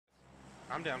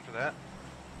I'm down for that.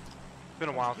 It's been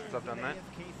a while since I've done that.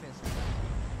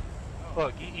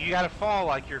 Look, you gotta fall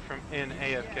like you're from in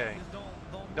AFK. Yeah,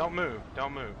 don't move.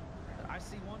 Don't move. I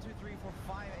see 1, 2, 3, 4,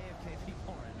 5 AFK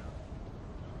people right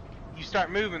now. You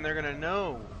start moving, they're gonna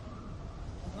know.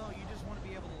 No, you just want to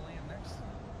be able to land next to them.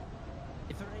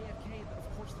 If they're AFK,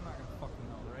 of course they're not gonna fucking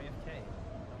know. They're AFK.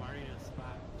 I'm already in a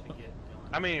spot to get Dylan.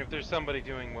 I mean, if there's somebody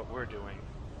doing what we're doing.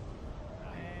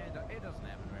 And it doesn't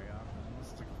happen very often.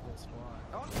 It's like a full squad.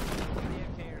 Oh,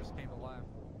 the AFKers came to life.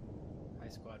 Hi,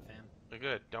 squad fam. They're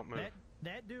good. Don't move.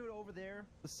 That dude over there,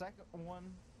 the second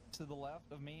one to the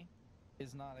left of me,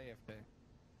 is not AFK.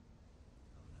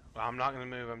 Well, I'm not gonna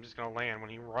move. I'm just gonna land. When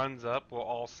he runs up, we'll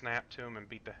all snap to him and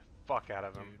beat the fuck out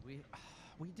of him. Dude,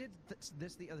 we did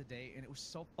this the other day, and it was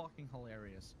so fucking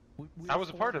hilarious. We I was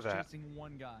a part of that. Chasing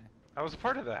one guy. I was a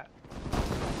part of that. I wish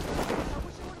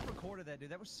I would have recorded that, dude.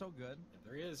 That was so good.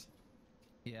 There he is.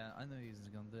 Yeah, I know he's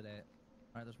gonna do that.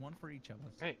 All right, there's one for each of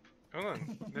us. Hey, hold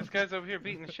on. This guy's over here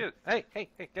beating the shit. Hey,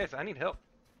 guys, I need help.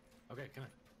 Okay, come on.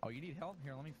 Oh, you need help?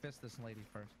 Here, let me fist this lady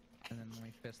first, and then let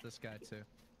me fist this guy too.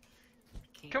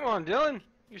 Come on, Dylan.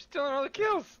 You're stealing all the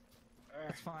kills.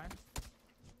 That's fine.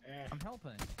 I'm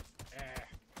helping.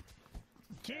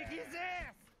 Kick his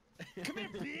ass! Come here,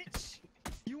 bitch!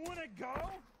 You wanna go?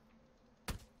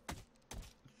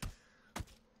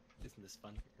 Isn't this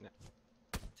fun? No.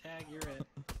 Tag, you're it.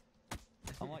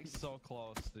 I'm like so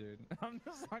close, dude. I'm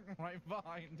just like right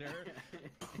behind her.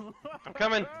 I'm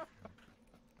coming. Did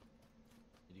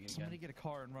you get a Somebody gun? get a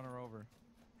car and run her over.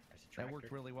 There's a That tractor.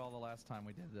 worked really well the last time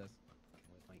we did this.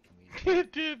 Can we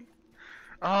It did.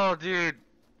 Oh, dude.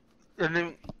 And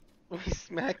then we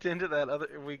smacked into that other.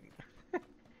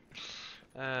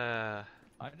 I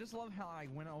just love how I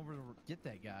went over to get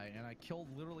that guy and I killed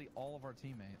literally all of our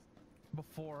teammates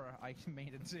before I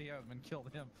made it to him and killed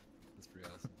him. That's pretty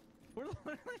awesome. We're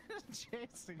literally just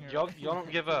chasing her. Y'all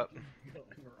don't give up.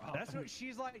 That's what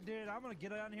she's like, dude. I'm gonna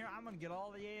get down here. I'm gonna get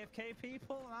all the AFK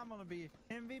people, and I'm gonna be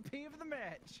MVP of the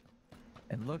match.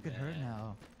 And look at her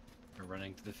now. We're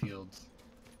running to the fields.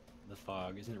 The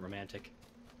fog. Isn't it romantic?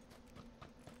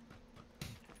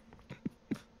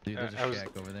 Dude, there's a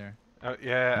shack over there. Oh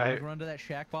yeah, I run to that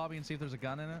shack, Bobby, and see if there's a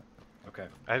gun in it. Okay.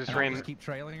 I just And ran. I'll just keep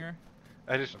trailing her.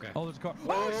 Okay. Oh, there's a car.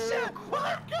 Oh shit!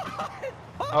 Oh god!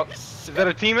 Oh, is that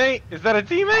a teammate? Is that a I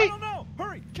teammate? don't know.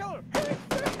 Hurry, kill her! Hurry,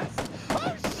 fast!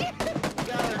 Oh shit!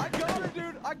 I got her,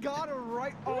 dude. I got her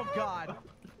right. Oh god.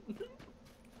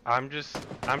 I'm just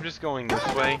going this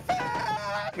way.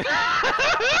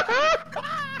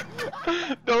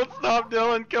 Don't stop,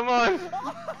 Dylan. Come on.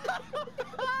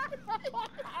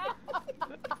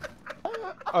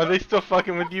 Are they still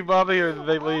fucking with you, Bobby, or did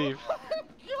they leave?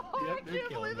 Yep, I can't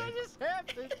believe that just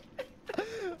happened.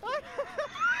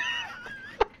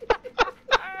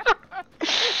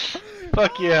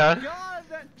 Fuck yeah. Oh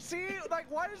god, see, like,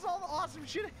 why does all the awesome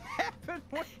shit happen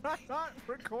when I'm not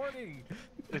recording?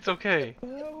 It's okay.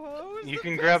 You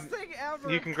can grab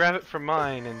it from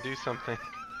mine and do something.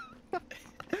 I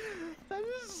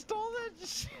just stole that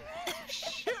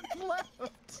shit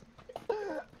left.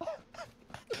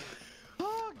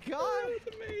 Oh god,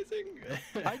 That's amazing.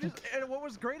 and what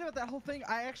was great about that whole thing,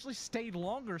 I actually stayed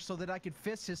longer so that I could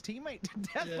fist his teammate to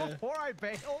death Yeah. before I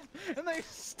bailed, and they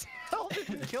still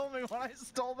didn't kill me when I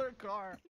stole their car.